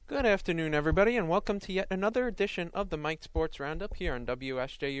Good afternoon, everybody, and welcome to yet another edition of the Mike Sports Roundup here on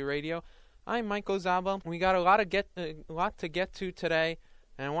WSJU Radio. I'm Michael Zaba. We got a lot to get to today,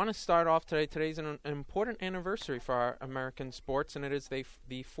 and I want to start off today. Today's an important anniversary for our American sports, and it is the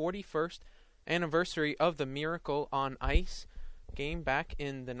 41st anniversary of the Miracle on Ice game back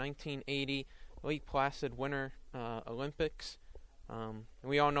in the 1980 Lake Placid Winter Olympics.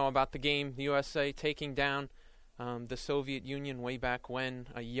 We all know about the game, the USA taking down the Soviet Union way back when,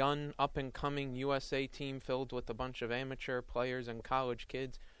 a young, up-and-coming USA team filled with a bunch of amateur players and college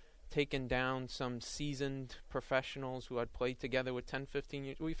kids, taking down some seasoned professionals who had played together with 10, 15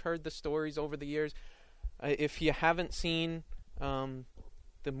 years. We've heard the stories over the years. If you haven't seen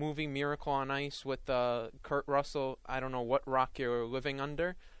the movie Miracle on Ice with Kurt Russell, I don't know what rock you're living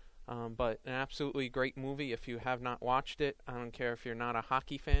under, but an absolutely great movie. If you have not watched it, I don't care if you're not a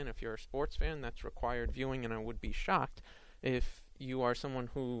hockey fan, if you're a sports fan, that's required viewing, and I would be shocked if you are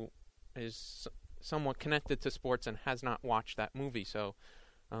someone who is somewhat connected to sports and has not watched that movie. So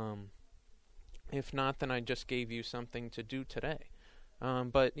if not, then I just gave you something to do today.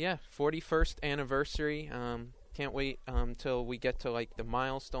 But yeah, 41st anniversary. Can't wait till we get to like the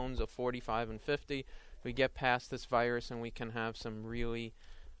milestones of 45 and 50. We get past this virus and we can have some really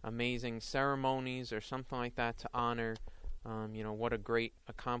amazing ceremonies or something like that to honor, what a great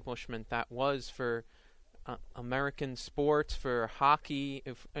accomplishment that was for American sports, for hockey,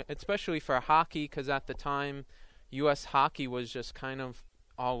 especially for hockey, because at the time, U.S. hockey was just kind of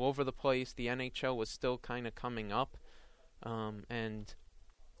all over the place. The NHL was still kind of coming up, and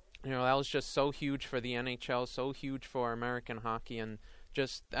that was just so huge for the NHL, so huge for American hockey, and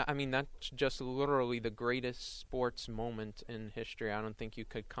that's just literally the greatest sports moment in history. I don't think you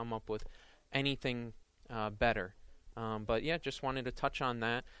could come up with anything better. But yeah, just wanted to touch on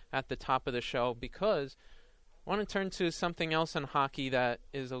that at the top of the show because I want to turn to something else in hockey that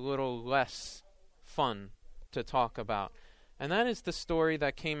is a little less fun to talk about. And that is the story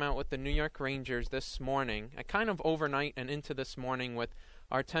that came out with the New York Rangers this morning, kind of overnight and into this morning, with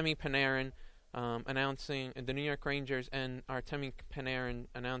Artemi Panarin announcing, the New York Rangers and Artemi Panarin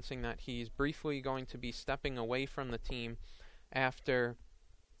announcing that he's briefly going to be stepping away from the team after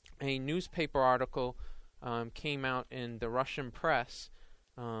a newspaper article came out in the Russian press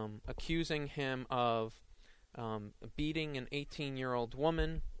accusing him of beating an 18-year-old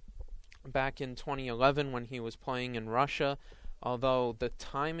woman back in 2011 when he was playing in Russia, although the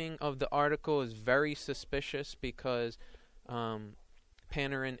timing of the article is very suspicious because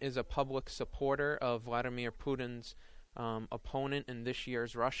Panarin is a public supporter of Vladimir Putin's opponent in this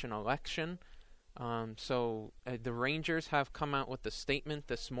year's Russian election. So the Rangers have come out with a statement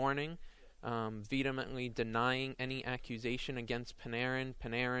this morning vehemently denying any accusation against Panarin.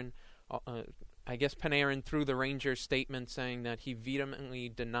 Panarin through the Rangers statement saying that he vehemently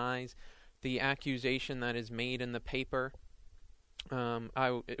denies the accusation that is made in the paper.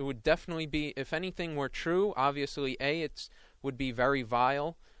 It would definitely be, if anything were true, obviously, it would be very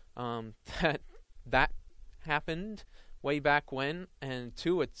vile that happened way back when, and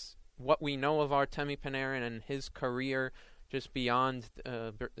two, it's what we know of Artemi Panarin and his career just beyond,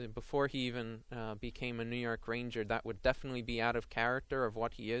 before he even became a New York Ranger. That would definitely be out of character of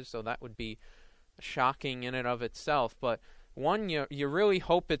what he is, so that would be shocking in and of itself. But one, you really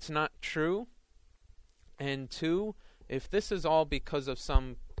hope it's not true, and two, if this is all because of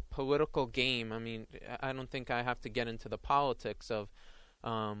some political game, I mean, I don't think I have to get into the politics of,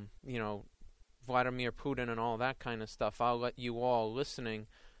 Vladimir Putin and all that kind of stuff. I'll let you all listening,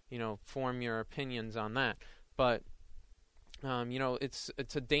 form your opinions on that. But, it's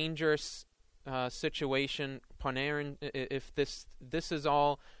a dangerous situation. Panarin, if this is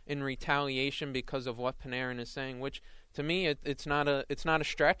all in retaliation because of what Panarin is saying, which to me it's not a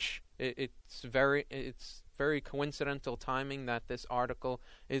stretch. It's very coincidental timing that this article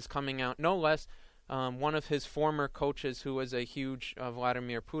is coming out. No less, one of his former coaches, who was a huge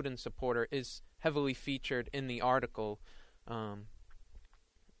Vladimir Putin supporter, is heavily featured in the article.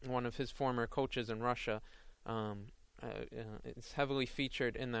 One of his former coaches in Russia is heavily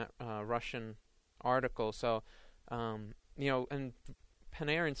featured in that Russian article. So, and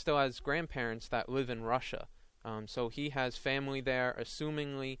Panarin still has grandparents that live in Russia. So he has family there,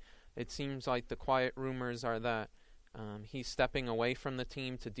 assumingly. It seems like the quiet rumors are that he's stepping away from the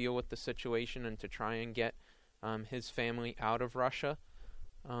team to deal with the situation and to try and get his family out of Russia,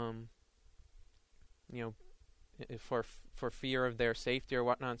 for fear of their safety or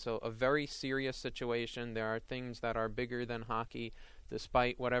whatnot. So a very serious situation. There are things that are bigger than hockey,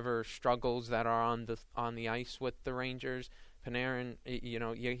 despite whatever struggles that are on the ice with the Rangers. Panarin,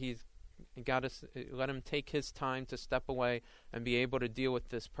 he's You got to let him take his time to step away and be able to deal with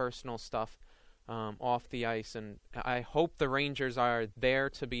this personal stuff off the ice. And I hope the Rangers are there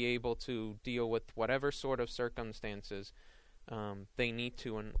to be able to deal with whatever sort of circumstances they need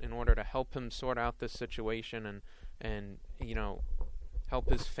to in order to help him sort out this situation and help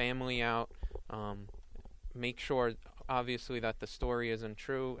his family out. Make sure, obviously, that the story isn't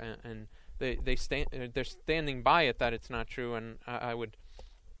true, and they're standing by it that it's not true. And I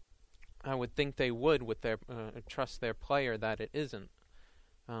would think they would with their trust their player that it isn't.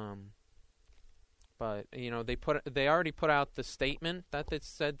 But they already put out the statement that it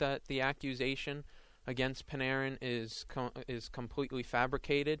said that the accusation against Panarin is completely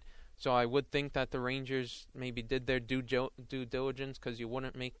fabricated. So I would think that the Rangers maybe did their due diligence, because you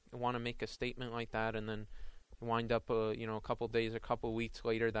wouldn't want to make a statement like that and then wind up a couple days, a couple weeks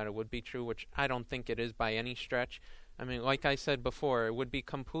later that it would be true, which I don't think it is by any stretch. I mean, like I said before, it would be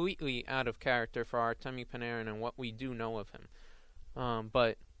completely out of character for Artemi Panarin and what we do know of him.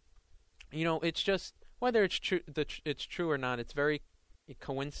 But it's just whether it's true or not. It's very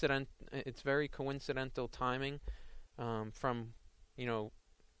coincidental. It's very coincidental timing from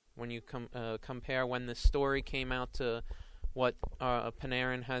when you compare when this story came out to what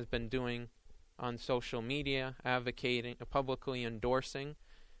Panarin has been doing on social media, advocating, publicly endorsing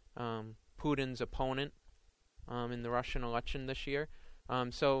Putin's opponent in the Russian election this year.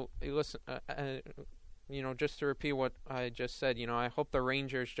 So listen, just to repeat what I just said, I hope the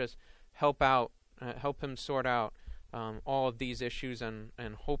Rangers just help him sort out all of these issues, and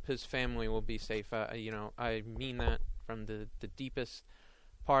hope his family will be safe. I mean that from the deepest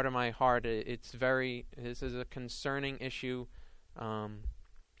part of my heart. This is a concerning issue. A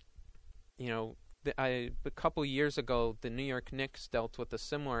couple years ago, the New York Knicks dealt with a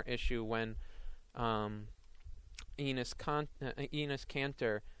similar issue when Enes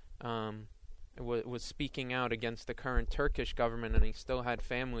Kanter was speaking out against the current Turkish government, and he still had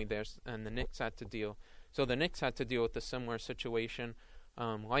family there, and the Knicks had to deal. So the Knicks had to deal with a similar situation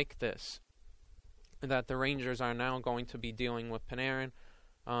like this that the Rangers are now going to be dealing with Panarin.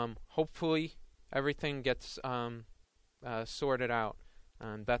 Hopefully everything gets sorted out.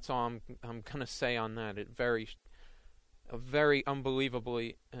 That's all I'm gonna say on that. Very unbelievable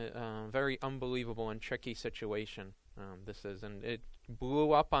and tricky situation this is, and it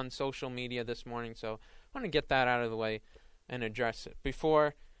blew up on social media this morning. So I want to get that out of the way and address it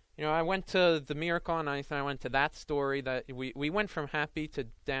before. I went to the Miracle on Ice, and I went to that story that we went from happy to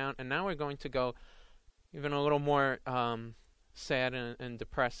down, and now we're going to go even a little more sad and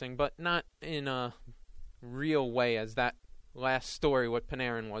depressing, but not in a real way as that last story what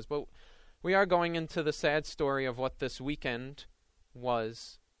Panarin was. But we are going into the sad story of what this weekend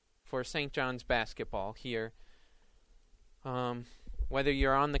was for St. John's basketball here. Whether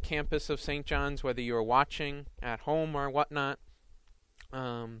you're on the campus of St. John's, whether you're watching at home or whatnot,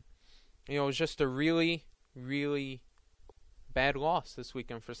 it was just a really, really bad loss this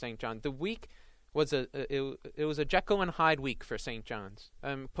weekend for St. John's. The week was it was a Jekyll and Hyde week for St. John's.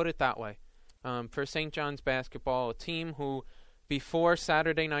 Put it that way. For St. John's basketball, a team who, before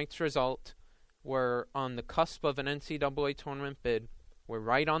Saturday night's result, were on the cusp of an NCAA tournament bid, were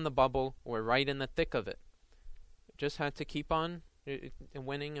right on the bubble, were right in the thick of it. Just had to keep on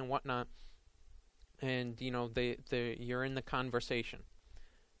winning and whatnot, and you're in the conversation.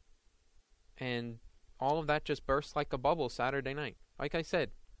 And all of that just burst like a bubble Saturday night. Like I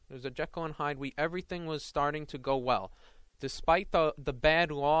said, it was a Jekyll and Hyde week. Everything was starting to go well. Despite the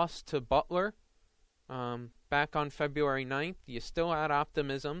bad loss to Butler back on February 9th, you still had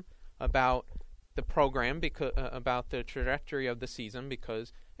optimism about the program, about the trajectory of the season,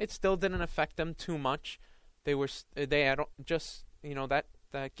 because it still didn't affect them too much. They had just,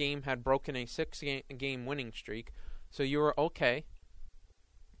 that game had broken a 6-game winning streak, so you were okay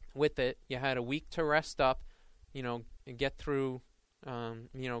with it. You had a week to rest up, get through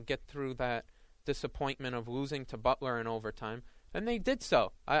that disappointment of losing to Butler in overtime, and they did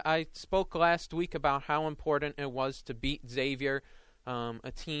so. I spoke last week about how important it was to beat Xavier,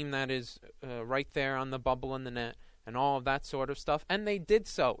 a team that is right there on the bubble in the net, and all of that sort of stuff, and they did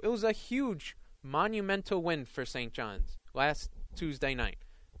so. It was a huge, monumental win for St. John's last Tuesday night.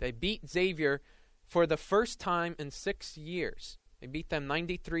 They beat Xavier for the first time in 6 years. They beat them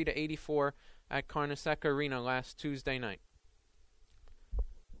 93-84 at Carnesecca Arena last Tuesday night.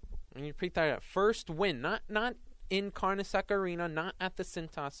 And you repeat that, first win, not in Carnesecca Arena, not at the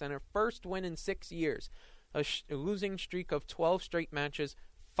Cintas Center, first win in 6 years. A losing streak of 12 straight matches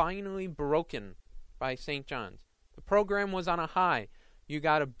finally broken by St. John's. The program was on a high. You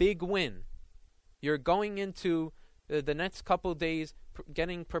got a big win. You're going into the next couple days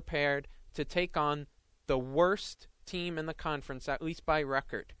getting prepared to take on the worst team in the conference, at least by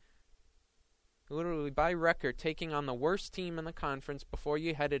record. Literally by record, taking on the worst team in the conference before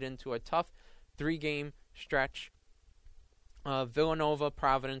you headed into a tough 3-game stretch of Villanova,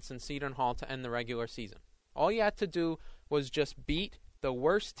 Providence, and Seton Hall to end the regular season. All you had to do was just beat the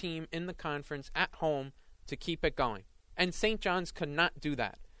worst team in the conference at home to keep it going. And St. John's could not do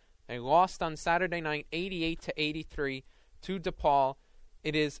that. They lost on Saturday night 88-83 to DePaul.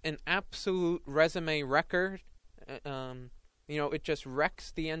 It is an absolute resume record. It just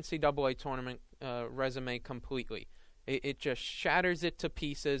wrecks the NCAA tournament resume completely. It just shatters it to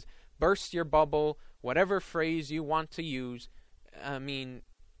pieces, bursts your bubble, whatever phrase you want to use. I mean,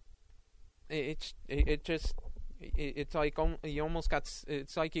 it's like you almost got.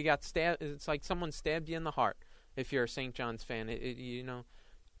 It's like you got stabbed. It's like someone stabbed you in the heart. If you're a St. John's fan,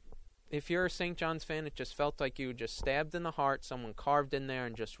 if you're a St. John's fan, it just felt like you were just stabbed in the heart. Someone carved in there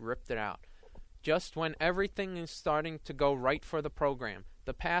and just ripped it out. Just when everything is starting to go right for the program,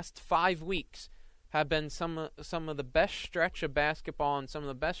 the past 5 weeks have been some of the best stretch of basketball and some of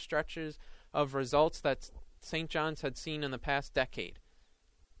the best stretches of results that St. John's had seen in the past decade.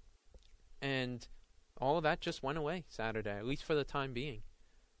 And all of that just went away Saturday, at least for the time being.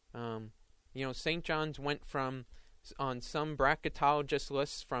 St. John's went from, on some bracketologist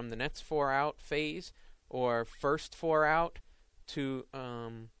lists, from the Nets 4-out phase or first 4 out to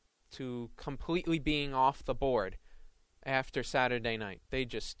completely being off the board after Saturday night. They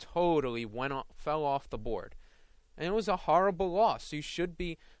just totally fell off the board. And it was a horrible loss. You should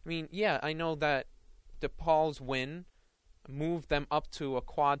be, I know that DePaul's win moved them up to a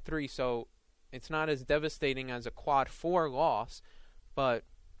quad 3, so it's not as devastating as a quad 4 loss, but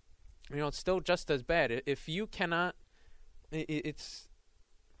it's still just as bad. If you cannot, it's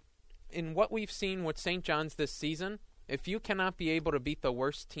in what we've seen with St. John's this season. If you cannot be able to beat the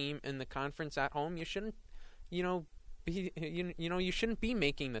worst team in the conference at home, you shouldn't, you shouldn't be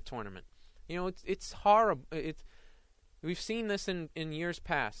making the tournament. It's horrible. We've seen this in years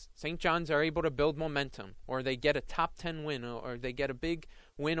past. St. John's are able to build momentum, or they get a top 10 win, or they get a big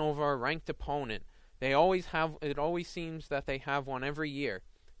win over a ranked opponent. It always seems that they have one every year,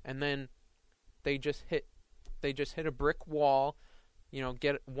 and then they just hit a brick wall.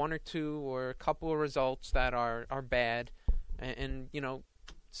 Get one or two or a couple of results that are bad, and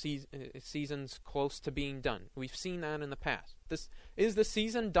season's close to being done. We've seen that in the past. Is the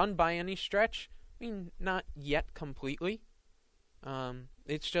season done by any stretch? Not yet completely.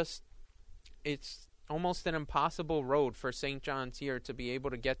 It's almost an impossible road for St. John's here to be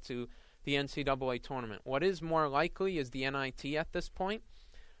able to get to the NCAA tournament. What is more likely is the NIT at this point.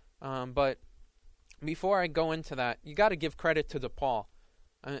 But before I go into that, you got to give credit to DePaul.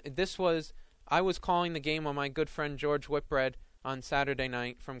 I was calling the game with my good friend George Whitbread on Saturday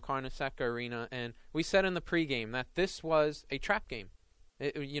night from Carnesecca Arena, and we said in the pregame that this was a trap game.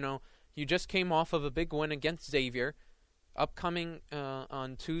 You just came off of a big win against Xavier. Upcoming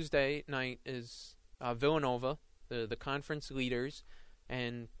on Tuesday night is Villanova, the conference leaders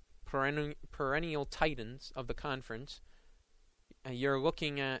and perennial titans of the conference. You're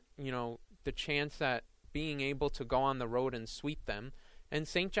looking at, the chance at being able to go on the road and sweep them. And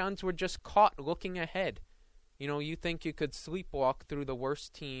St. John's were just caught looking ahead. You think you could sleepwalk through the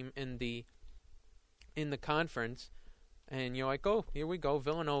worst team in the conference, and you're like, oh, here we go,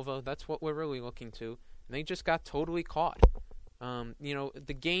 Villanova, that's what we're really looking to. And they just got totally caught.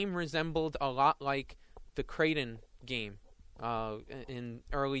 The game resembled a lot like the Creighton game in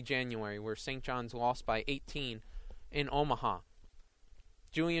early January, where St. John's lost by 18 in Omaha.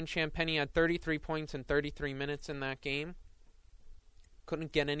 Julian Champagnie had 33 points in 33 minutes in that game.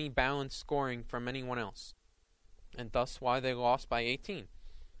 Couldn't get any balanced scoring from anyone else, and thus why they lost by 18.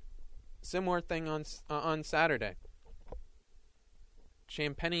 Similar thing on Saturday.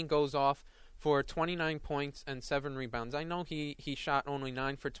 Champagnie goes off for 29 points and 7 rebounds. I know he shot only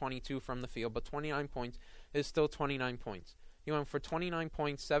 9 for 22 from the field, but 29 points is still 29 points. He went for 29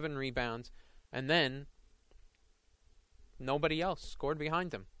 points, 7 rebounds, and then nobody else scored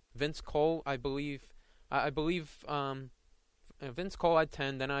behind him. Vince Cole, I believe Vince Cole had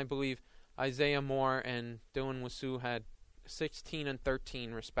 10. Then I believe Isaiah Moore and Dylan Wasu had 16 and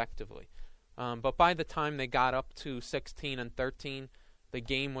 13 respectively. But by the time they got up to 16 and 13, the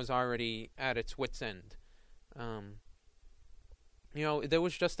game was already at its wit's end. There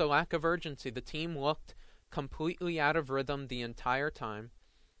was just a lack of urgency. The team looked completely out of rhythm the entire time.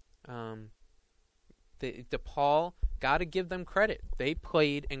 DePaul, got to give them credit. They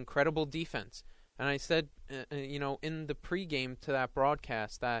played incredible defense. And I said, in the pregame to that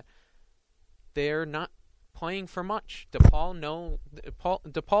broadcast that they're not playing for much.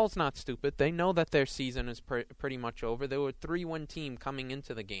 DePaul's not stupid. They know that their season is pretty much over. They were a 3-win team coming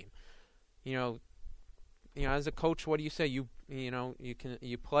into the game. As a coach, what do you say? You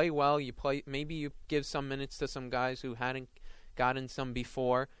play well. Maybe you give some minutes to some guys who hadn't gotten some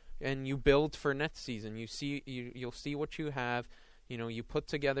before, and you build for next season. You'll see what you have. You put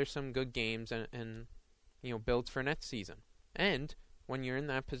together some good games and build for next season. And when you're in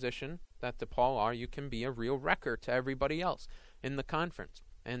that position that DePaul are, you can be a real wrecker to everybody else in the conference.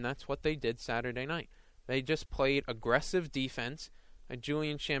 And that's what they did Saturday night. They just played aggressive defense.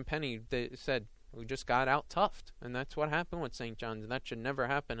 Julian Champagnie, they said, we just got out-toughed. And that's what happened with St. John's. And that should never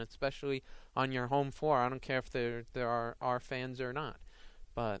happen, especially on your home floor. I don't care if there are our fans or not.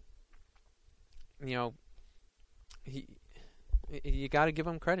 But, you got to give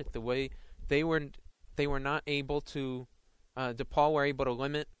them credit. The way they were not able to, DePaul were able to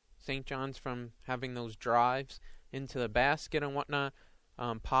limit St. John's from having those drives into the basket and whatnot.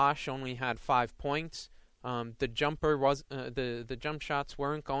 Posh only had 5 points. The jump shots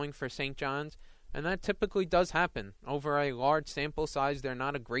weren't going for St. John's, and that typically does happen. Over a large sample size, they're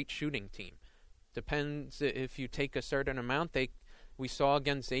not a great shooting team. Depends if you take a certain amount. We saw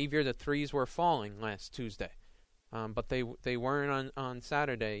against Xavier the threes were falling last Tuesday, but they weren't on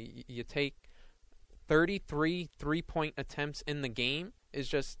Saturday. You take 33 3-point attempts in the game is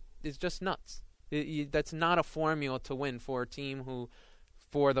just nuts. That's not a formula to win for a team who,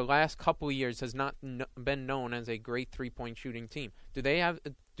 for the last couple of years, has not been known as a great 3-point shooting team. Do they have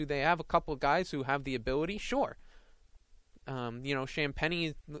a couple of guys who have the ability? Sure.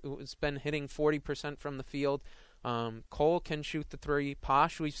 Champagnie has been hitting 40% from the field. Cole can shoot the three.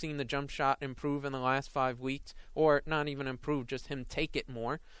 Posh, we've seen the jump shot improve in the last 5 weeks, or not even improve, just him take it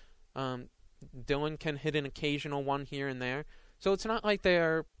more. Dylan can hit an occasional one here and there. So it's not like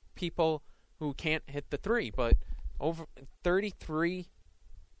there are people who can't hit the three, but over 33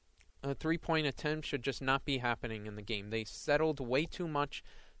 3-point attempts should just not be happening in the game. They settled way too much,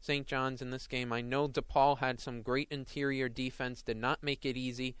 St. John's, in this game. I know DePaul had some great interior defense, did not make it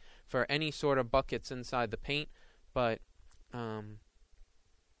easy for any sort of buckets inside the paint, but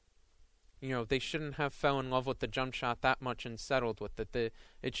they shouldn't have fell in love with the jump shot that much and settled with it.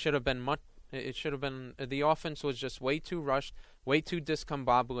 It should have been the offense was just way too rushed, way too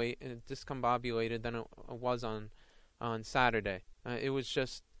discombobulated than it was on Saturday. It was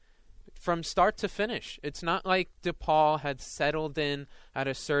just from start to finish. It's not like DePaul had settled in at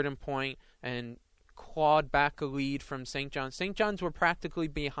a certain point and clawed back a lead from St. John's. St. John's were practically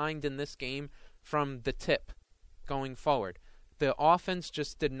behind in this game from the tip going forward. The offense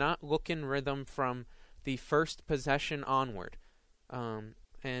just did not look in rhythm from the first possession onward.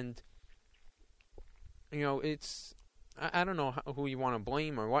 It's I don't know who you want to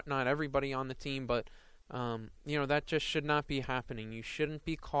blame or whatnot, everybody on the team, but that just should not be happening. You shouldn't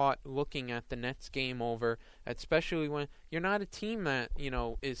be caught looking at the Nets game over, especially when you're not a team that,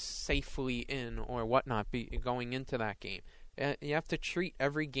 is safely in or whatnot going into that game. You have to treat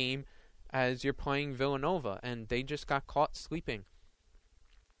every game as you're playing Villanova, and they just got caught sleeping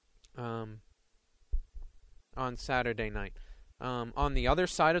on Saturday night. On the other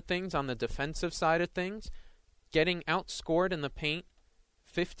side of things, on the defensive side of things, getting outscored in the paint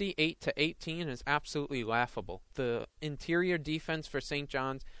 58-18 is absolutely laughable. The interior defense for St.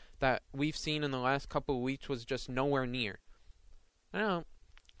 John's that we've seen in the last couple of weeks was just nowhere near. Now,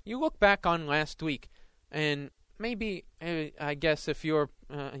 you look back on last week, and maybe, I guess if you're,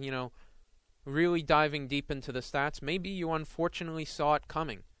 really diving deep into the stats, maybe you unfortunately saw it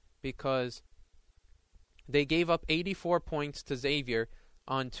coming, because they gave up 84 points to Xavier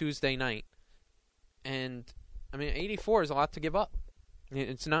on Tuesday night. And, 84 is a lot to give up.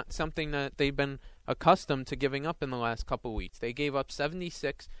 It's not something that they've been accustomed to giving up in the last couple of weeks. They gave up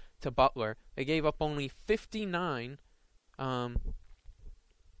 76 to Butler. They gave up only 59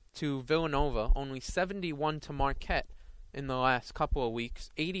 to Villanova, only 71 to Marquette in the last couple of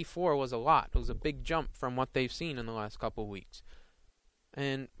weeks. 84 was a lot. It was a big jump from what they've seen in the last couple of weeks.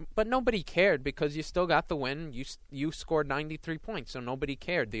 But nobody cared because you still got the win. You scored 93 points, so nobody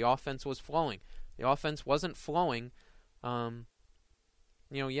cared. The offense was flowing. The offense wasn't flowing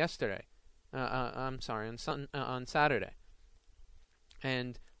yesterday. On Saturday.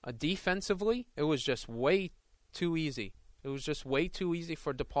 And defensively, it was just way too easy. It was just way too easy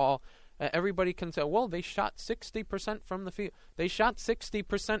for DePaul. Everybody can say, well, they shot 60% from the field. They shot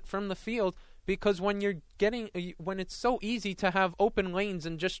 60% from the field because when it's so easy to have open lanes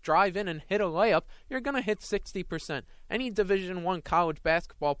and just drive in and hit a layup, you're going to hit 60%. Any Division I college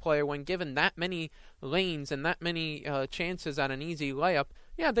basketball player, when given that many lanes and that many chances at an easy layup,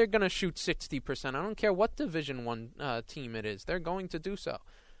 yeah, they're going to shoot 60%. I don't care what Division I team it is. They're going to do so.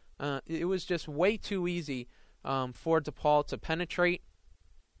 It was just way too easy for DePaul to penetrate.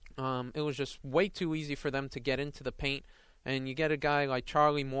 It was just way too easy for them to get into the paint. And you get a guy like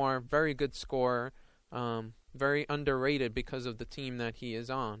Charlie Moore, very good scorer, very underrated because of the team that he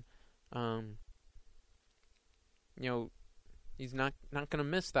is on. He's not going to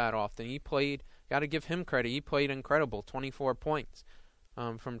miss that often. He played, got to give him credit, he played incredible, 24 points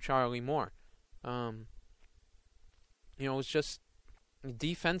from Charlie Moore. It's just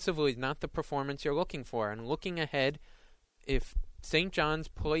defensively not the performance you're looking for. And looking ahead, if St. John's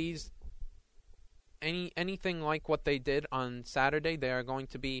plays anything like what they did on Saturday, they are going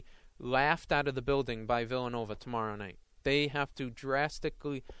to be laughed out of the building by Villanova tomorrow night. They have to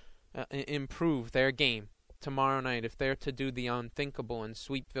drastically improve their game tomorrow night if they're to do the unthinkable and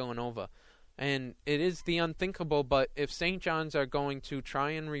sweep Villanova. And it is the unthinkable, but if St. John's are going to try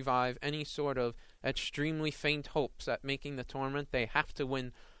and revive any sort of extremely faint hopes at making the tournament, they have to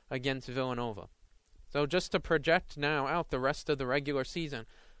win against Villanova. So just to project now out the rest of the regular season,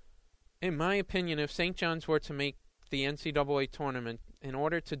 in my opinion, if St. John's were to make the NCAA tournament, in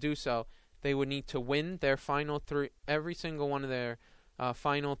order to do so, they would need to win their final three, every single one of their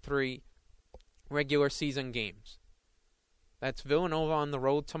final three regular season games. That's Villanova on the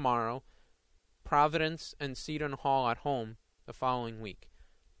road tomorrow, Providence and Seton Hall at home the following week.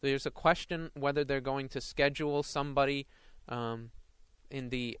 There's a question whether they're going to schedule somebody in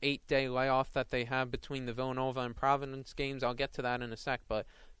the 8-day layoff that they have between the Villanova and Providence games. I'll get to that in a sec, but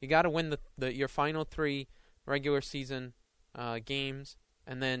you got to win your final three regular season games,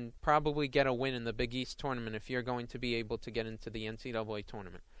 and then probably get a win in the Big East tournament if you're going to be able to get into the NCAA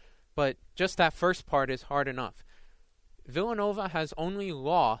tournament. But just that first part is hard enough. Villanova has only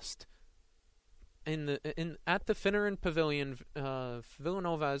lost at the Finneran Pavilion.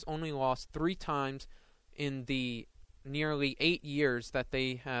 Villanova has only lost 3 times in the nearly 8 years that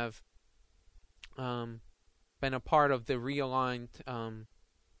they have been a part of the realigned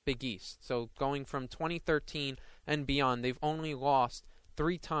Big East. So going from 2013 and beyond, they've only lost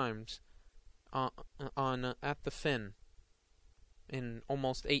 3 times at the Finn in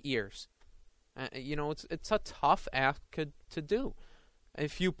almost 8 years. It's a tough ask to do.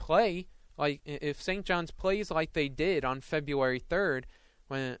 If St. John's plays like they did on February 3rd,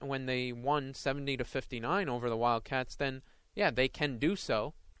 when they won 70-59 over the Wildcats, then yeah, they can do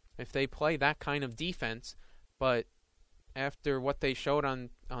so if they play that kind of defense. But after what they showed on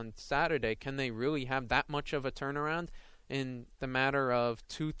Saturday, can they really have that much of a turnaround in the matter of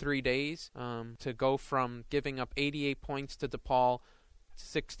 2-3 days to go from giving up 88 points to DePaul,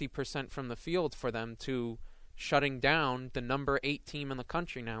 60% from the field for them, to shutting down the number 8 team in the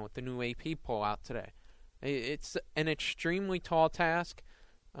country now with the new AP poll out today? It's an extremely tall task.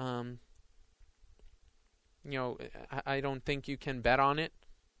 I don't think you can bet on it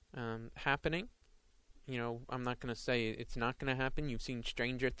happening. I'm not going to say it's not going to happen. You've seen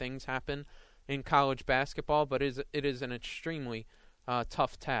stranger things happen in college basketball, but it is an extremely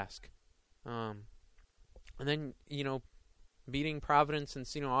tough task. And then, beating Providence and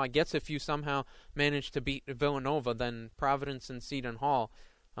Seton Hall, I guess if you somehow manage to beat Villanova, then Providence and Seton Hall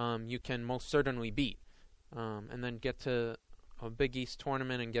you can most certainly beat. And then get to a Big East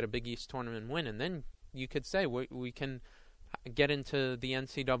tournament and get a Big East tournament win. And then you could say we can get into the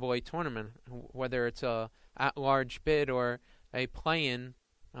NCAA tournament, whether it's a at-large bid or a play-in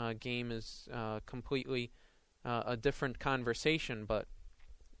game is completely a different conversation. But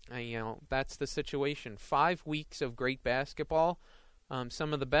that's the situation. 5 weeks of great basketball,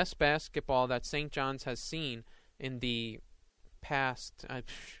 some of the best basketball that St. John's has seen in the past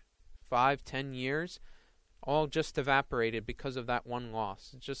 5-10 years, all just evaporated because of that one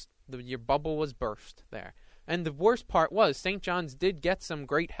loss. Your bubble was burst there. And the worst part was St. John's did get some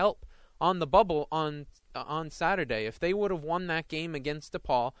great help on the bubble on Saturday. If they would have won that game against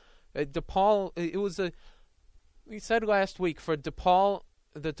DePaul, we said last week, for DePaul,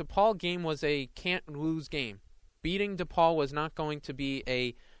 the DePaul game was a can't-lose game. Beating DePaul was not going to be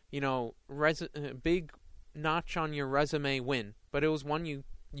a big notch on your resume win, but it was one you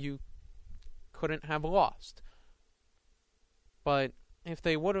couldn't have lost. But if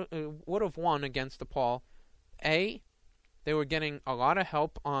they would have won against DePaul, they were getting a lot of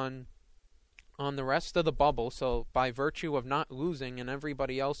help on the rest of the bubble, so by virtue of not losing and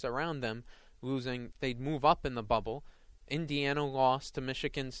everybody else around them losing, they'd move up in the bubble. Indiana lost to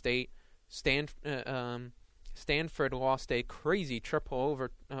Michigan State. Stanford lost a crazy triple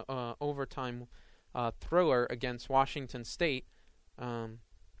overtime thriller against Washington State. Other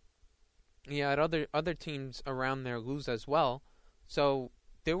teams around there lose as well. So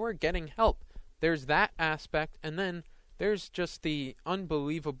they were getting help. There's that aspect, and then there's just the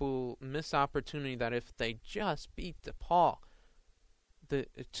unbelievable missed opportunity that if they just beat DePaul, the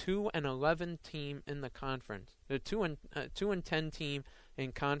 2-11 team in the conference, the 2-10 team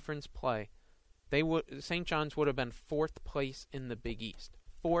in conference play, St. John's would have been 4th place in the Big East.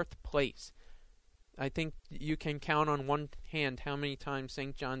 4th place. I think you can count on one hand how many times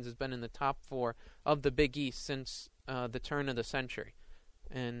St. John's has been in the top 4 of the Big East since the turn of the century.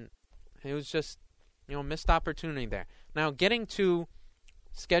 And it was just, missed opportunity there. Now, getting to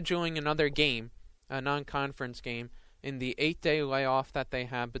scheduling another game, a non-conference game, in the 8-day layoff that they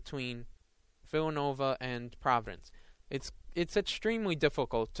have between Villanova and Providence. It's extremely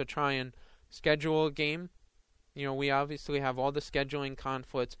difficult to try and schedule a game. We obviously have all the scheduling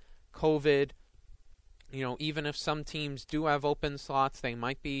conflicts, COVID. Even if some teams do have open slots, they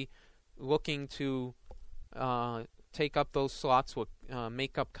might be looking to take up those slots with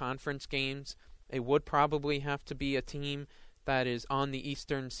make-up conference games. It would probably have to be a team that is on the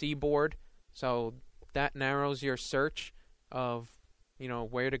Eastern Seaboard, so that narrows your search of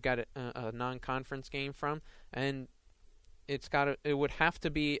where to get a non-conference game from, and it would have to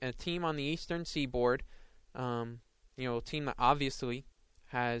be a team on the Eastern Seaboard, a team that obviously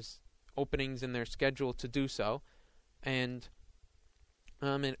has openings in their schedule to do so, and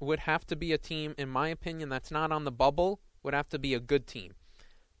it would have to be a team, in my opinion, that's not on the bubble. Would have to be a good team,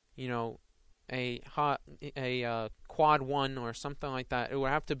 a quad 1 or something like that. It would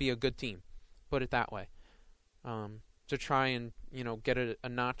have to be a good team, put it that way, to try and get a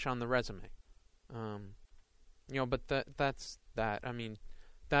notch on the resume. But that's that. I mean,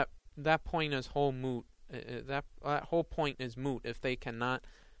 that point is whole moot. That whole point is moot if they cannot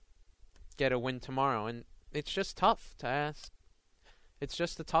get a win tomorrow, and it's just tough to ask. It's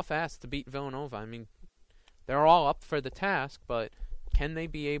just a tough ask to beat Villanova. I mean, they're all up for the task, but can they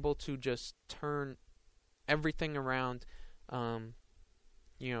be able to just turn everything around, in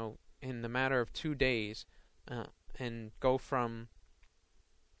the matter of 2 days, and go from,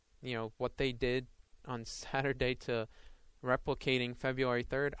 what they did on Saturday to replicating February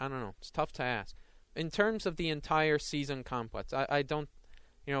 3rd? I don't know. It's tough to ask. In terms of the entire season complex, I don't,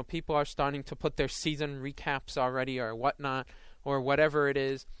 people are starting to put their season recaps already or whatnot, or whatever it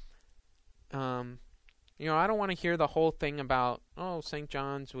is. I don't want to hear the whole thing about, St.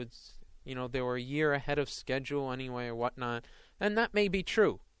 John's was, they were a year ahead of schedule anyway or whatnot. And that may be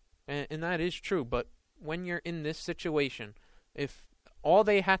true. And that is true. But when you're in this situation, if all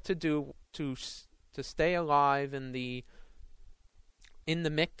they had to do to stay alive in the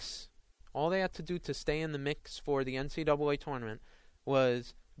mix, all they had to do to stay in the mix for the NCAA tournament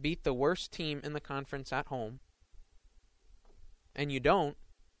was beat the worst team in the conference at home, and you don't,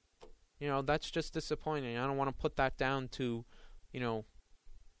 that's just disappointing. I don't want to put that down to, we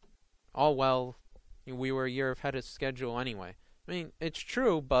were a year ahead of schedule anyway. I mean, it's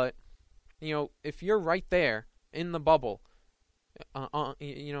true, but, if you're right there in the bubble,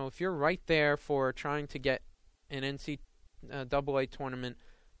 if you're right there for trying to get an NCAA tournament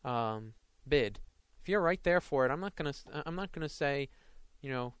bid, if you're right there for it, I'm not gonna say,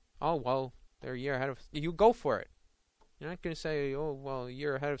 they're a year ahead of. You go for it. You're not gonna say, a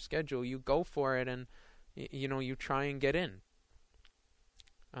year ahead of schedule. You go for it, and you try and get in.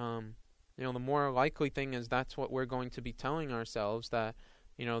 The more likely thing is that's what we're going to be telling ourselves, that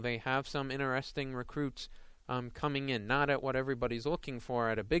they have some interesting recruits coming in, not at what everybody's looking for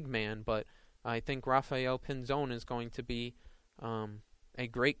at a big man, but I think Rafael Pinzon is going to be a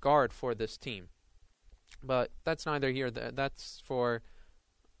great guard for this team. But that's neither here. That's for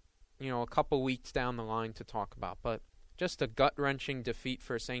a couple weeks down the line to talk about. But just a gut-wrenching defeat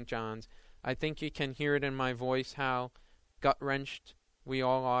for St. John's. I think you can hear it in my voice how gut-wrenched we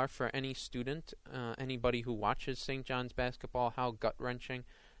all are for any student, anybody who watches St. John's basketball, how gut-wrenching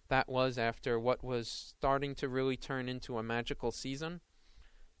that was after what was starting to really turn into a magical season.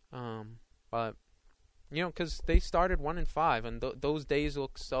 But, because they started 1-5, and those days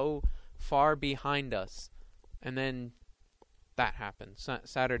look so far behind us. And then that happened,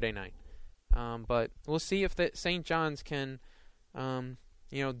 Saturday night. But we'll see if St. John's can,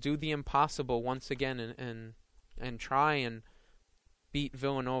 do the impossible once again and try and beat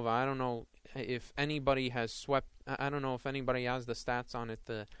Villanova. I don't know if anybody has swept. I don't know if anybody has the stats on it.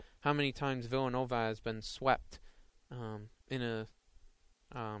 How many times Villanova has been swept in a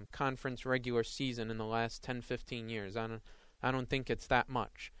conference regular season in the last 10-15 years. I don't think it's that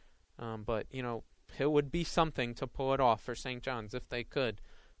much. But it would be something to pull it off for St. John's if they could.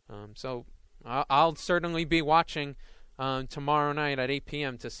 So I'll certainly be watching tomorrow night at 8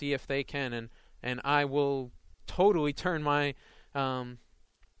 p.m. to see if they can, and I will totally turn my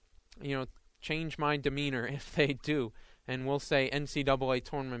change my demeanor if they do, and we'll say NCAA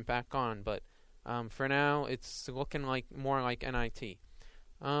tournament back on. But for now, it's looking more like NIT.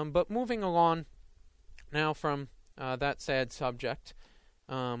 But moving along now from that sad subject,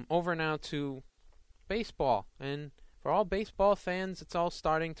 over now to baseball. And for all baseball fans, it's all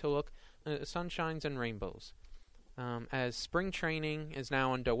starting to look sunshines and rainbows. As spring training is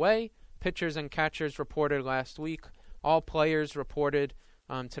now underway, pitchers and catchers reported last week. All players reported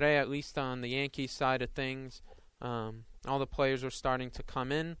today, at least on the Yankees side of things. All the players were starting to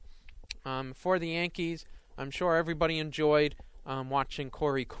come in. For the Yankees, I'm sure everybody enjoyed watching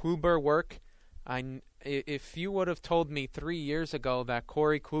Corey Kluber work. If you would have told me 3 years ago that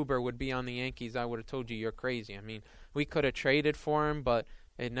Corey Kluber would be on the Yankees, I would have told you you're crazy. I mean, we could have traded for him, but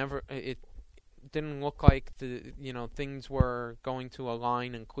it didn't look like things were going to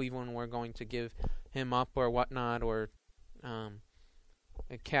align and Cleveland were going to give him up or whatnot, or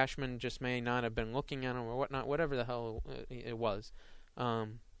Cashman just may not have been looking at him or whatnot, whatever the hell it was. I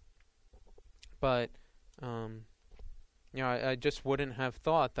just wouldn't have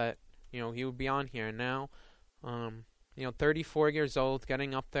thought that he would be on here. And now, 34 years old,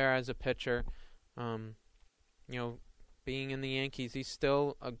 getting up there as a pitcher, being in the Yankees, he's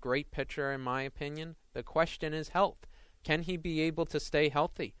still a great pitcher in my opinion. The question is health. Can he be able to stay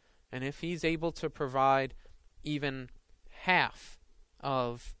healthy? And if he's able to provide even half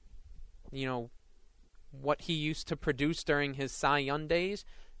of, what he used to produce during his Cy Young days,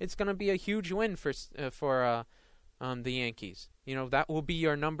 it's going to be a huge win for the Yankees. That will be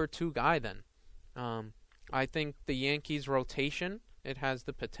your number 2 guy then. I think the Yankees rotation, it has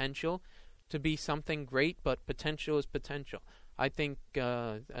the potential to be something great, but potential is potential. I think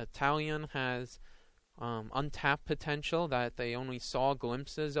Italian has untapped potential that they only saw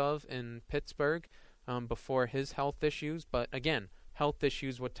glimpses of in Pittsburgh before his health issues. But again, health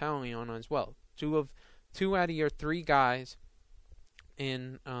issues with Italian as well. Two out of your 3 guys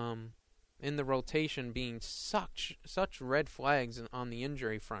in the rotation being such red flags on the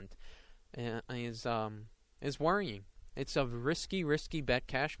injury front is worrying. It's a risky bet.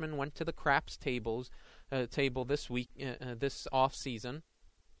 Cashman went to the craps table this week, this off season,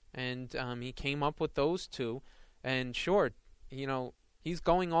 and he came up with those 2. And sure, he's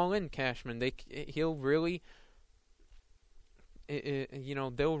going all in. Cashman, he'll really,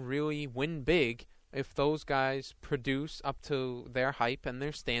 they'll really win big if those guys produce up to their hype and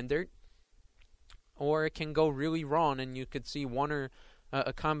their standard. Or it can go really wrong, and you could see one or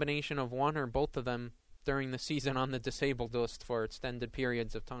a combination of one or both of them during the season on the disabled list for extended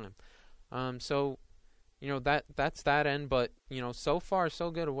periods of time. That's that end. But so far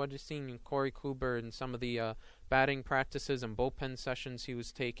so good. What you've seen in Corey Kluber and some of the batting practices and bullpen sessions he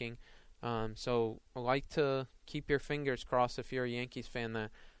was taking. So I like to keep your fingers crossed if you're a Yankees fan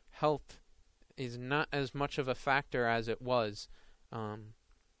that health is not as much of a factor as it was.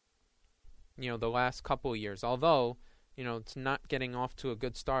 The last couple of years. Although, it's not getting off to a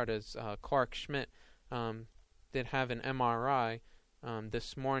good start, as Clark Schmidt did have an MRI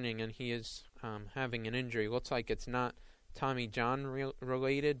this morning, and he is having an injury. Looks like it's not Tommy John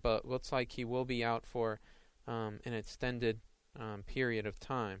related, but looks like he will be out for an extended period of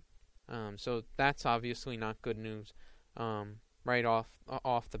time. So that's obviously not good news right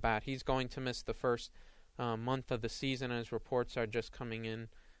off the bat. He's going to miss the first month of the season, as reports are just coming in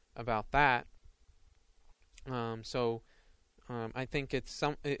about that. I think it's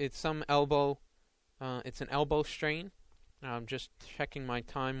some elbow. It's an elbow strain. I'm just checking my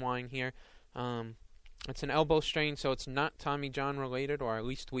timeline here. It's an elbow strain, so it's not Tommy John related, or at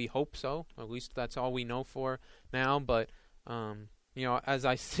least we hope so. At least that's all we know for now. But as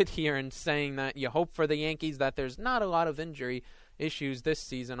I sit here and saying that you hope for the Yankees that there's not a lot of injury issues this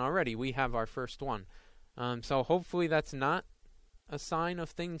season already. We have our first one. So hopefully that's not a sign of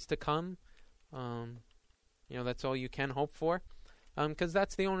things to come. That's all you can hope for. Because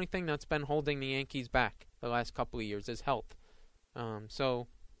that's the only thing that's been holding the Yankees back the last couple of years is health.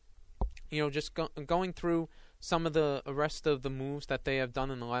 Just going through some of the rest of the moves that they have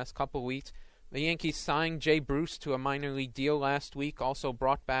done in the last couple of weeks. The Yankees signed Jay Bruce to a minor league deal last week. Also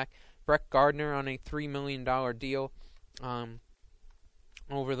brought back Brett Gardner on a $3 million deal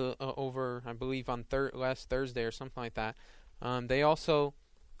over I believe on last Thursday or something like that. They also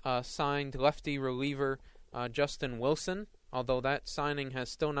signed lefty reliever Justin Wilson, although that signing has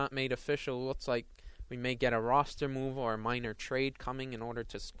still not made official. Looks like we may get a roster move or a minor trade coming in order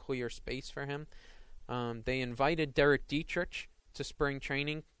to clear space for him. They invited Derek Dietrich to spring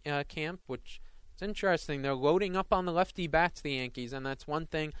training camp, which is interesting. They're loading up on the lefty bats, the Yankees, and that's one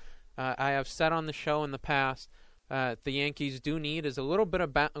thing I have said on the show in the past. the Yankees do need is a little bit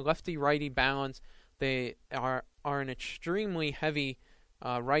of lefty-righty balance. They are an extremely heavy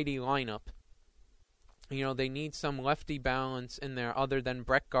righty lineup. They need some lefty balance in there other than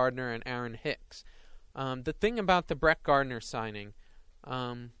Brett Gardner and Aaron Hicks. The thing about the Brett Gardner signing,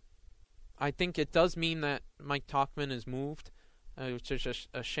 I think it does mean that Mike Tauchman is moved, which is just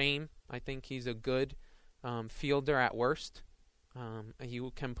a shame. I think he's a good fielder at worst. He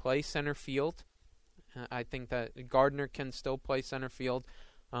can play center field. I think that Gardner can still play center field,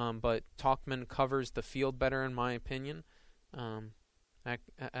 but Tauchman covers the field better, in my opinion. At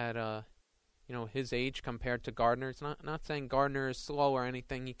his age compared to Gardner, it's not saying Gardner is slow or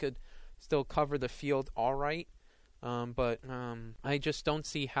anything. He could still cover the field all right, but I just don't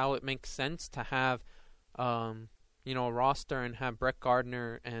see how it makes sense to have a roster and have Brett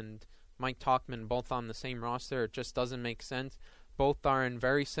Gardner and Mike Tauchman both on the same roster. It just doesn't make sense. Both are in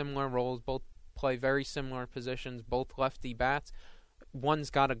very similar roles. Both play very similar positions. Both lefty bats.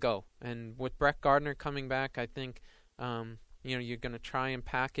 One's got to go. And with Brett Gardner coming back, I think you're going to try and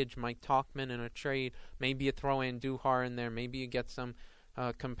package Mike Tauchman in a trade. Maybe you throw Andujar in there. Maybe you get some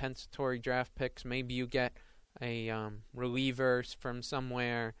compensatory draft picks. Maybe you get a reliever from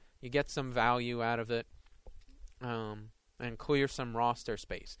somewhere. You get some value out of it and clear some roster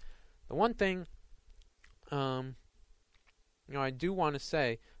space. The one thing I do want to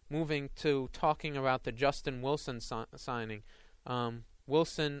say, moving to talking about the Justin Wilson signing.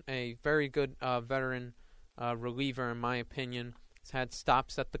 Wilson, a very good veteran reliever, in my opinion. He's had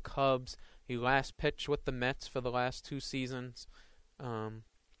stops at the Cubs. He last pitched with the Mets for the last 2 seasons.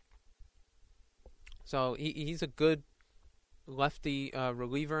 So he's a good lefty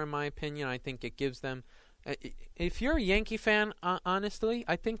reliever, in my opinion. I think it gives them... If you're a Yankee fan, honestly,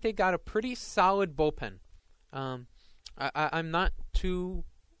 I think they got a pretty solid bullpen. I'm not too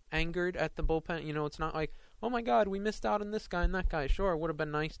angered at the bullpen. It's not like, oh my God, we missed out on this guy and that guy. Sure, it would have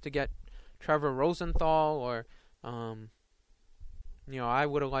been nice to get Trevor Rosenthal or, I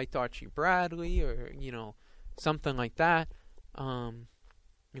would have liked Archie Bradley or, something like that.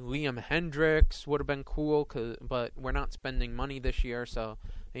 Liam Hendricks would have been cool, but we're not spending money this year, so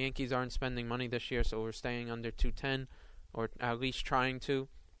the Yankees aren't spending money this year, so we're staying under 210, or at least trying to.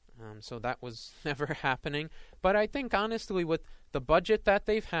 So that was never happening. But I think, honestly, with the budget that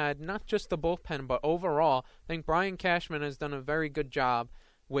they've had, not just the bullpen, but overall, I think Brian Cashman has done a very good job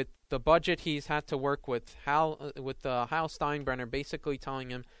with the budget he's had to work with. Hal Steinbrenner basically telling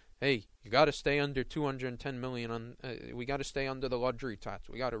him, hey, you got to stay under $210 million. We got to stay under the luxury tax.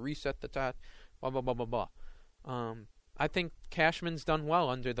 We got to reset the tax, blah, blah, blah, blah, blah. I think Cashman's done well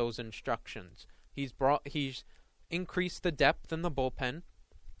under those instructions. He's increased the depth in the bullpen.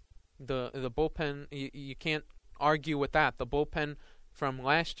 The bullpen, you can't argue with that. The bullpen from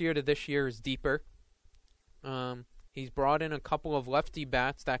last year to this year is deeper. He's brought in a couple of lefty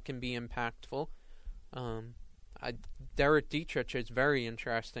bats that can be impactful. Derek Dietrich is very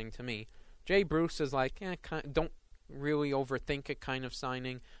interesting to me. Jay Bruce is like, don't really overthink it kind of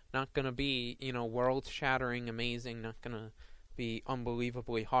signing. Not going to be, world-shattering, amazing. Not going to be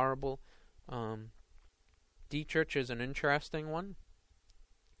unbelievably horrible. Dietrich is an interesting one.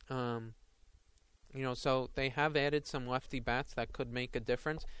 So they have added some lefty bats that could make a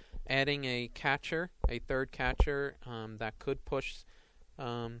difference. Adding a third catcher, that could push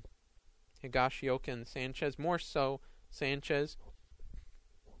Higashioka and Sanchez, more so Sanchez,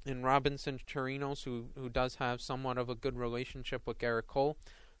 and Robinson Chirinos, who does have somewhat of a good relationship with Garrett Cole.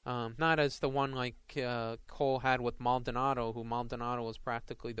 Not as the one like Cole had with Maldonado, who Maldonado was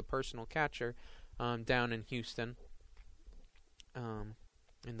practically the personal catcher down in Houston.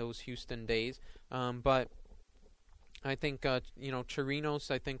 In those Houston days. But I think, Chirinos,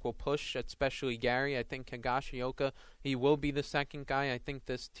 I think, will push, especially Gary. I think Higashioka, he will be the second guy. I think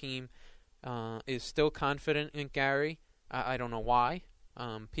this team is still confident in Gary. I don't know why.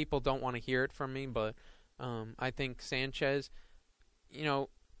 People don't want to hear it from me, but I think Sanchez,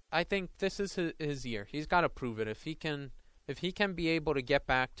 I think this is his year. He's got to prove it. If he can be able to get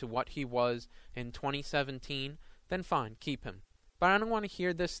back to what he was in 2017, then fine, keep him. But I don't want to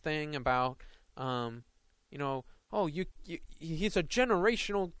hear this thing about, he's a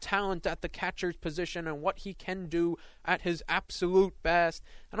generational talent at the catcher's position and what he can do at his absolute best.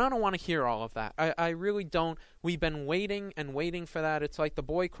 And I don't want to hear all of that. I really don't. We've been waiting and waiting for that. It's like the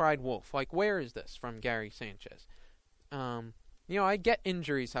boy cried wolf. Like, where is this from Gary Sanchez? I get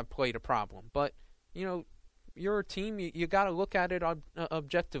injuries have played a problem, but, you're a team. You got to look at it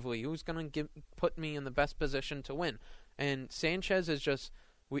objectively. Who's going to put me in the best position to win? And Sanchez is just,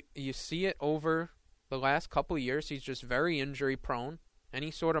 you see it over the last couple of years. He's just very injury prone. Any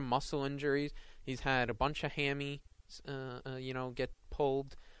sort of muscle injuries, He's had a bunch of hammies, get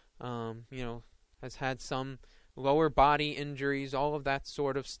pulled. Has had some lower body injuries, all of that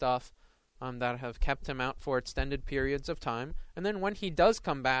sort of stuff that have kept him out for extended periods of time. And then when he does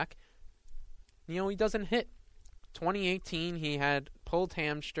come back, he doesn't hit. 2018, he had pulled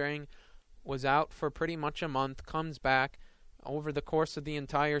hamstring, was out for pretty much a month, comes back. Over the course of the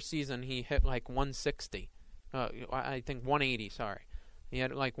entire season, he hit like 160. I think 180, sorry. He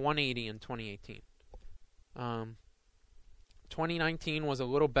had like 180 in 2018. 2019 was a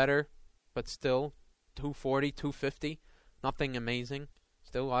little better, but still 240, 250. Nothing amazing.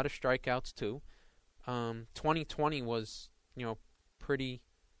 Still a lot of strikeouts too. 2020 was, pretty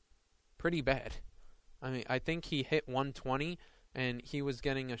bad. I mean, I think he hit 120, and he was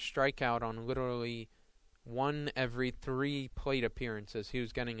getting a strikeout on literally 1 every 3 plate appearances. He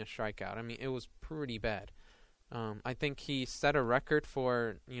was getting a strikeout. I mean, it was pretty bad. I think he set a record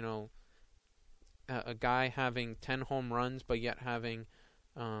for, a guy having 10 home runs, but yet having,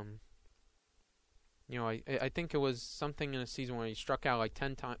 I think it was something in a season where he struck out like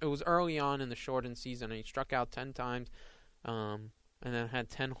 10 times. It was early on in the shortened season, and he struck out 10 times, and then had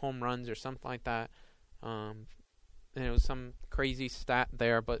 10 home runs or something like that. And it was some crazy stat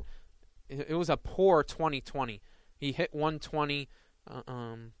there, but it was a poor 2020. He hit 120.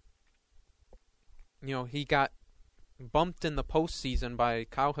 He got bumped in the postseason by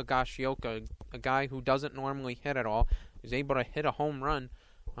Kyle Higashioka, a guy who doesn't normally hit at all. He was able to hit a home run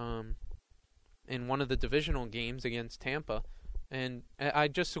in one of the divisional games against Tampa. And I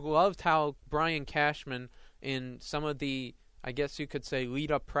just loved how Brian Cashman, in some of the, I guess you could say,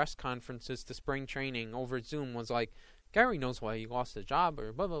 lead-up press conferences to spring training over Zoom, was like, Gary knows why he lost his job,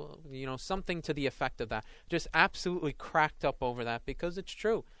 or blah, blah, blah, something to the effect of that. Just absolutely cracked up over that, because it's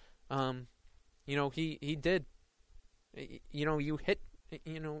true. He did. You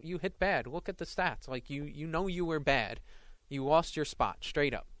hit bad. Look at the stats. Like, you were bad. You lost your spot,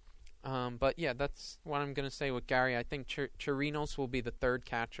 straight up. But yeah, that's what I'm going to say with Gary. I think Chirinos will be the third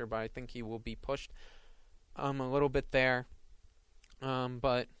catcher, but I think he will be pushed a little bit there. For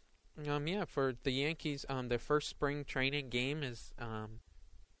the Yankees, their first spring training game is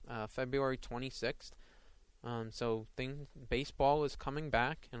February 26th. So baseball is coming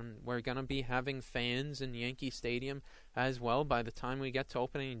back, and we're going to be having fans in Yankee Stadium as well by the time we get to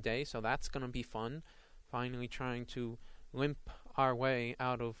opening day, so that's going to be fun. Finally trying to limp our way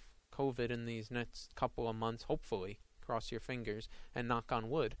out of COVID in these next couple of months, hopefully. Cross your fingers and knock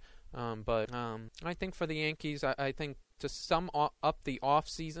on wood. But I think for the Yankees, I think to sum up the off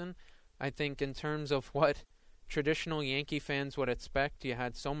season, I think in terms of what traditional Yankee fans would expect, you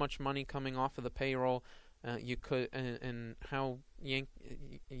had so much money coming off of the payroll. You could and how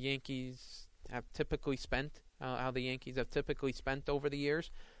Yankees have typically spent, how the Yankees have typically spent over the years.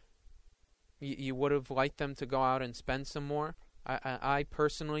 You would have liked them to go out and spend some more. I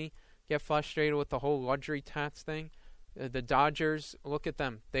personally get frustrated with the whole luxury tax thing. The Dodgers, look at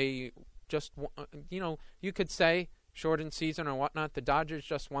them. They just, you could say shortened season or whatnot. The Dodgers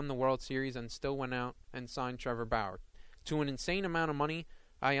just won the World Series and still went out and signed Trevor Bauer to an insane amount of money.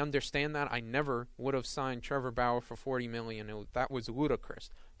 I understand that. I never would have signed Trevor Bauer for $40 million. That was ludicrous.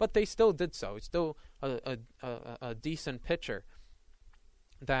 But they still did so. It's still a decent pitcher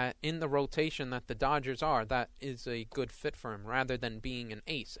that in the rotation that the Dodgers are, that is a good fit for him rather than being an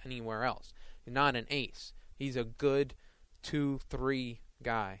ace anywhere else. Not an ace. He's a good 2-3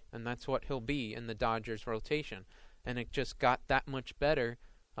 guy, and that's what he'll be in the Dodgers rotation. And it just got that much better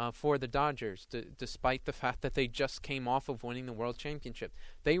for the Dodgers, despite the fact that they just came off of winning the World Championship.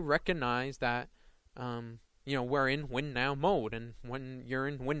 They recognize that, we're in win-now mode, and when you're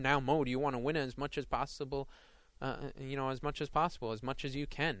in win-now mode, you want to win as much as possible, as much as you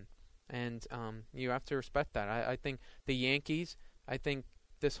can. And you have to respect that. I think the Yankees,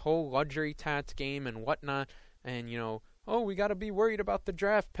 this whole luxury tax game and whatnot, and, we got to be worried about the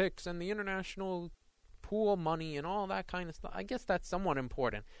draft picks and the international pool money and all that kind of stuff. I guess that's somewhat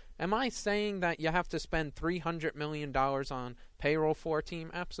important. Am I saying that you have to spend $300 million on payroll for a team?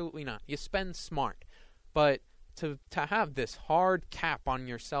 Absolutely not. You spend smart. But to have this hard cap on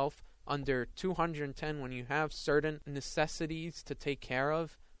yourself under 210 when you have certain necessities to take care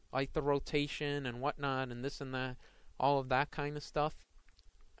of, like the rotation and whatnot and this and that, all of that kind of stuff,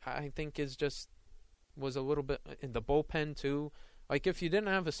 I think was a little bit in the bullpen too. Like, if you didn't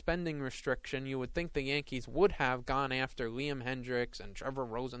have a spending restriction, you would think the Yankees would have gone after Liam Hendricks and Trevor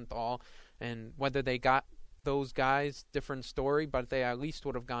Rosenthal, and whether they got those guys, different story, but they at least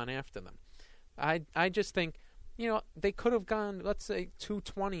would have gone after them. I just think they could have gone, let's say,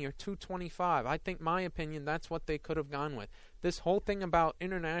 220 or 225. I think, my opinion, that's what they could have gone with. This whole thing about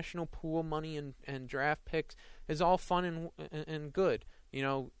international pool money and draft picks is all fun and good.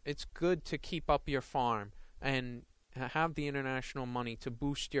 It's good to keep up your farm and have the international money to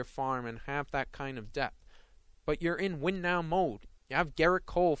boost your farm and have that kind of depth. But you're in win-now mode. You have Gerrit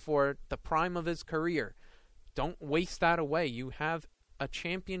Cole for the prime of his career. Don't waste that away. You have a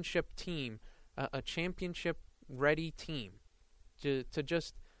championship team, a championship-ready team. To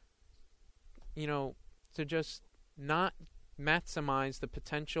just not maximize the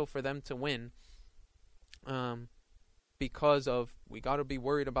potential for them to win because of, we got to be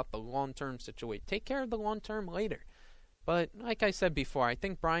worried about the long-term situation. Take care of the long-term later. But like I said before, I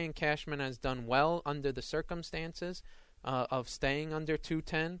think Brian Cashman has done well under the circumstances of staying under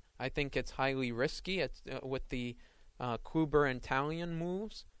 210. I think it's highly risky with the Kluber and Talion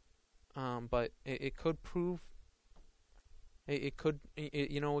moves, but it could prove. It could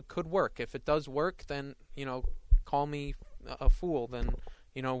work. If it does work, then call me a fool. Then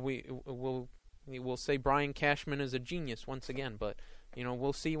we'll say Brian Cashman is a genius once again. But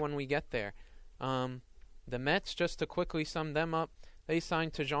we'll see when we get there. The Mets, just to quickly sum them up, they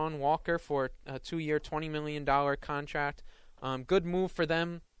signed Taijuan Walker for a 2-year, $20 million contract. Good move for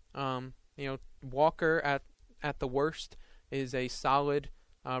them. Walker at the worst is a solid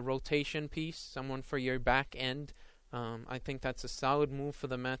rotation piece, someone for your back end. I think that's a solid move for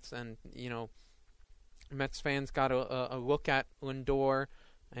the Mets, and Mets fans got a look at Lindor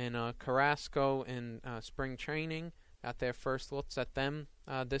and Carrasco in spring training, at their first looks at them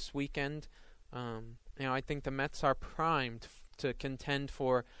this weekend. I think the Mets are primed to contend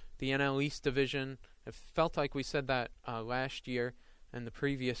for the NL East division. It felt like we said that last year and the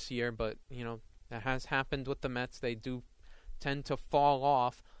previous year, but that has happened with the Mets. They do tend to fall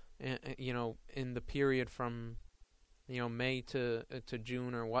off, in the period from May to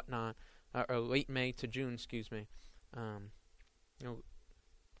June or whatnot, or late May to June, excuse me.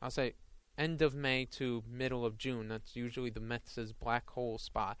 I'll say end of May to middle of June. That's usually the Mets' black hole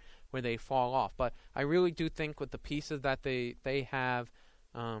spot where they fall off. But I really do think with the pieces that they have,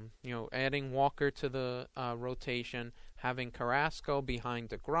 adding Walker to the rotation, having Carrasco behind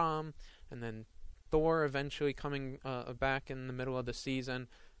DeGrom, and then Thor eventually coming back in the middle of the season.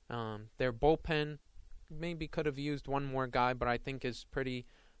 Their bullpen maybe could have used one more guy, but I think is pretty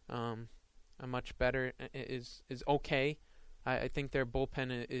much better, is okay. I think their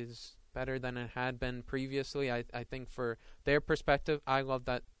bullpen is better than it had been previously. I think for their perspective, I love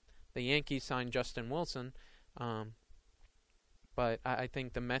that the Yankees signed Justin Wilson, but I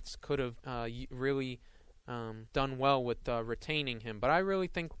think the Mets could have really done well with retaining him. But I really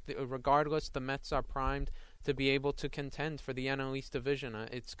think, regardless, the Mets are primed to be able to contend for the NL East division.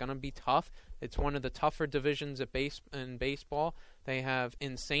 It's going to be tough. It's one of the tougher divisions in baseball. They have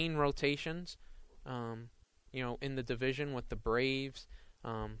insane rotations, in the division with the Braves,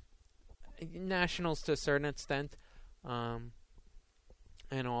 Nationals to a certain extent, and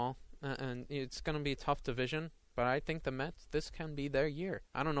all. And it's going to be a tough division. But I think the Mets, this can be their year.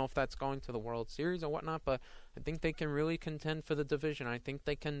 I don't know if that's going to the World Series or whatnot, but I think they can really contend for the division. I think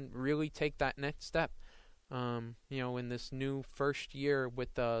they can really take that next step, in this new first year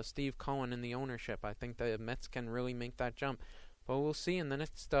with Steve Cohen in the ownership. I think the Mets can really make that jump. But we'll see in the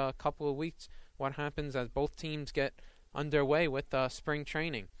next couple of weeks what happens as both teams get underway with spring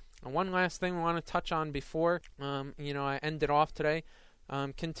training. And one last thing I want to touch on before, I end it off today.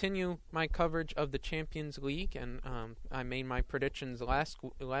 Continue my coverage of the Champions League, and I made my predictions last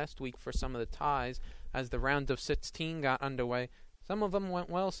week for some of the ties as the round of 16 got underway. Some of them went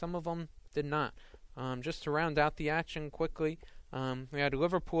well, some of them did not. Just to round out the action quickly, we had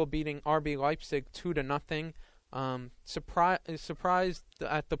Liverpool beating RB Leipzig 2-0. Surprised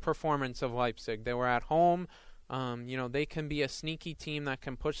at the performance of Leipzig. They were at home. They can be a sneaky team that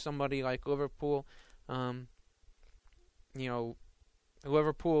can push somebody like Liverpool.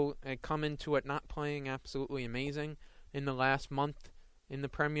 Liverpool had come into it not playing absolutely amazing in the last month in the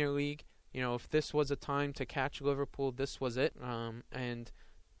Premier League. If this was a time to catch Liverpool, this was it. And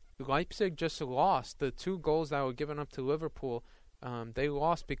Leipzig just lost. The 2 goals that were given up to Liverpool, they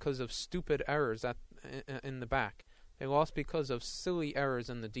lost because of stupid errors in the back. They lost because of silly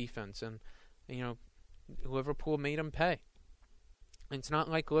errors in the defense. And, Liverpool made them pay. It's not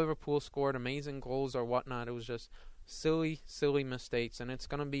like Liverpool scored amazing goals or whatnot. It was just silly mistakes, and it's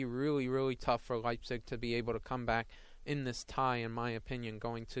going to be really, really tough for Leipzig to be able to come back in this tie, in my opinion,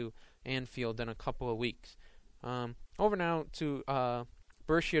 going to Anfield in a couple of weeks. Over now to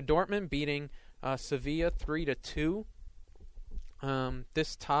Borussia Dortmund beating Sevilla 3-2.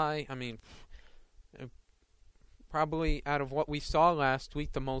 This tie, probably out of what we saw last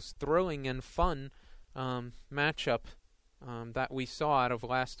week, the most thrilling and fun matchup that we saw out of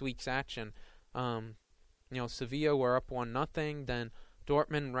last week's action. Sevilla were up 1-0, then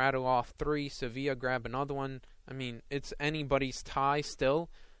Dortmund rattle off 3, Sevilla grab another one. I mean, it's anybody's tie still.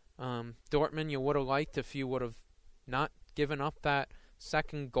 Dortmund, you would have liked if you would have not given up that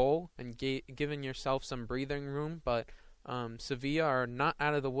second goal and given yourself some breathing room, but Sevilla are not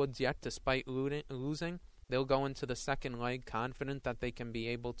out of the woods yet despite losing. They'll go into the second leg confident that they can be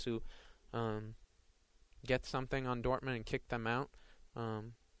able to get something on Dortmund and kick them out.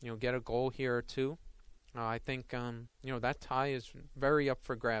 Get a goal here or two. I think that tie is very up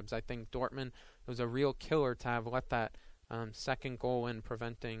for grabs. I think Dortmund was a real killer to have let that second goal in,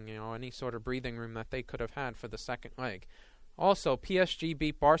 preventing any sort of breathing room that they could have had for the second leg. Also, PSG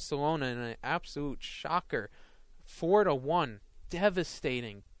beat Barcelona in an absolute shocker, 4-1.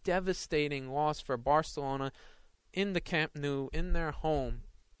 Devastating loss for Barcelona in the Camp Nou, in their home.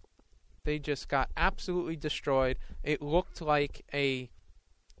 They just got absolutely destroyed. It looked like a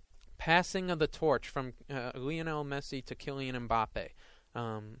passing of the torch from Lionel Messi to Kylian Mbappe.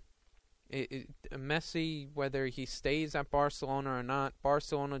 Messi, whether he stays at Barcelona or not,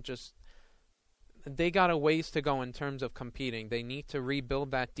 Barcelona they got a ways to go in terms of competing. They need to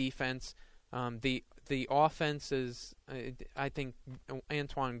rebuild that defense. The offense is, I think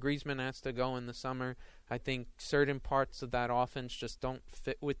Antoine Griezmann has to go in the summer. I think certain parts of that offense just don't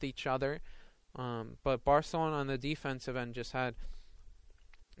fit with each other. But Barcelona on the defensive end just had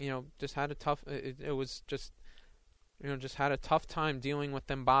a tough. It was just had a tough time dealing with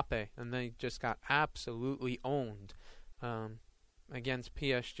Mbappe, and they just got absolutely owned against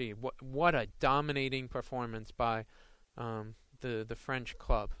PSG. What a dominating performance by the French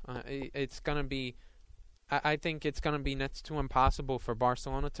club. It's gonna be. I think it's gonna be next to impossible for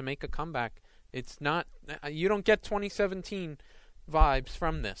Barcelona to make a comeback. It's not. You don't get 2017 vibes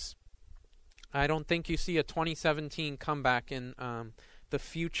from this. I don't think you see a 2017 comeback in the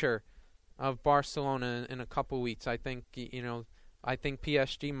future of Barcelona in a couple weeks. I think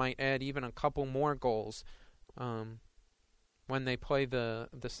PSG might add even a couple more goals when they play the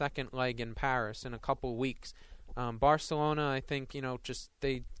second leg in Paris in a couple weeks. Barcelona, I think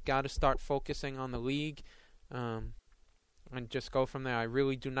they got to start focusing on the league and just go from there. I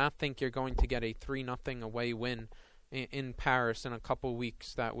really do not think you're going to get a 3-0 away win in Paris in a couple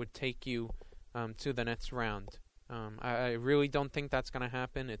weeks that would take you to the next round. I really don't think that's going to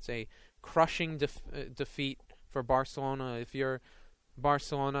happen. It's a crushing defeat for Barcelona. If you're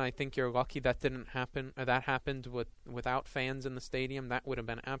Barcelona, I think you're lucky that didn't happen. That happened without fans in the stadium. That would have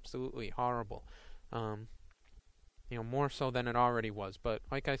been absolutely horrible. More so than it already was. But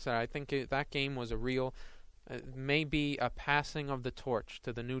like I said, I think that game was a real, maybe a passing of the torch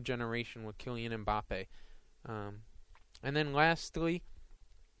to the new generation with Kylian Mbappe. And then lastly,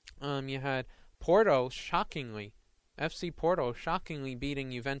 you had Porto, FC Porto shockingly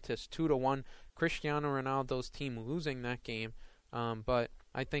beating Juventus 2-1. Cristiano Ronaldo's team losing that game. But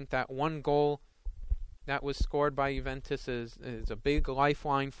I think that one goal that was scored by Juventus is a big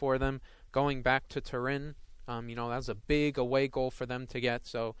lifeline for them going back to Turin. That was a big away goal for them to get.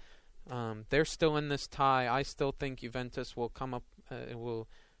 So they're still in this tie. I still think Juventus will come up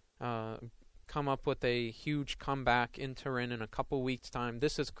with a huge comeback in Turin in a couple weeks' time.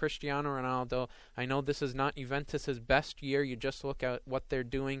 This is Cristiano Ronaldo. I know this is not Juventus' best year. You just look at what they're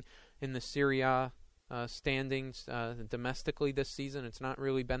doing in the Serie A standings domestically this season. It's not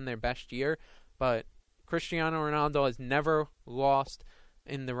really been their best year, but Cristiano Ronaldo has never lost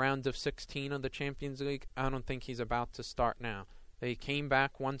in the round of 16 of the Champions League. I don't think he's about to start now. They came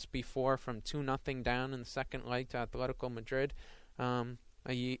back once before from 2-0 down in the second leg to Atletico Madrid a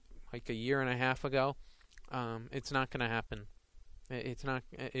year and a half ago. It's not going to happen. It's not.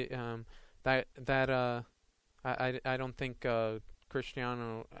 I don't think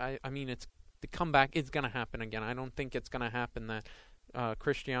Cristiano. I mean, it's the comeback. It's going to happen again. I don't think it's going to happen that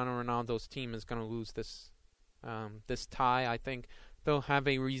Cristiano Ronaldo's team is going to lose this tie. I think they'll have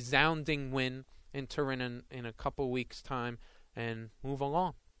a resounding win in Turin in a couple weeks' time and move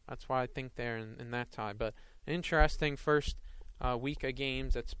along. That's why I think they're in that tie. But interesting first week of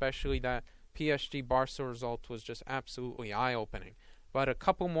games, especially that PSG Barca result was just absolutely eye-opening. But a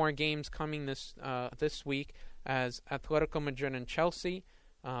couple more games coming this week as Atletico Madrid and Chelsea,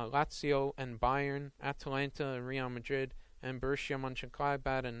 Lazio and Bayern, Atalanta and Real Madrid, and Borussia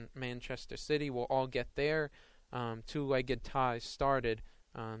Mönchengladbach and Manchester City will all get their two-legged ties started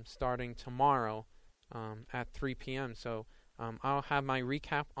starting tomorrow at 3 p.m. So I'll have my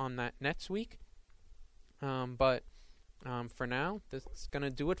recap on that next week. But For now, this is going to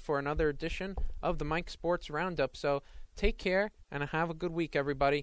do it for another edition of the Mike Sports Roundup. So take care and have a good week, everybody.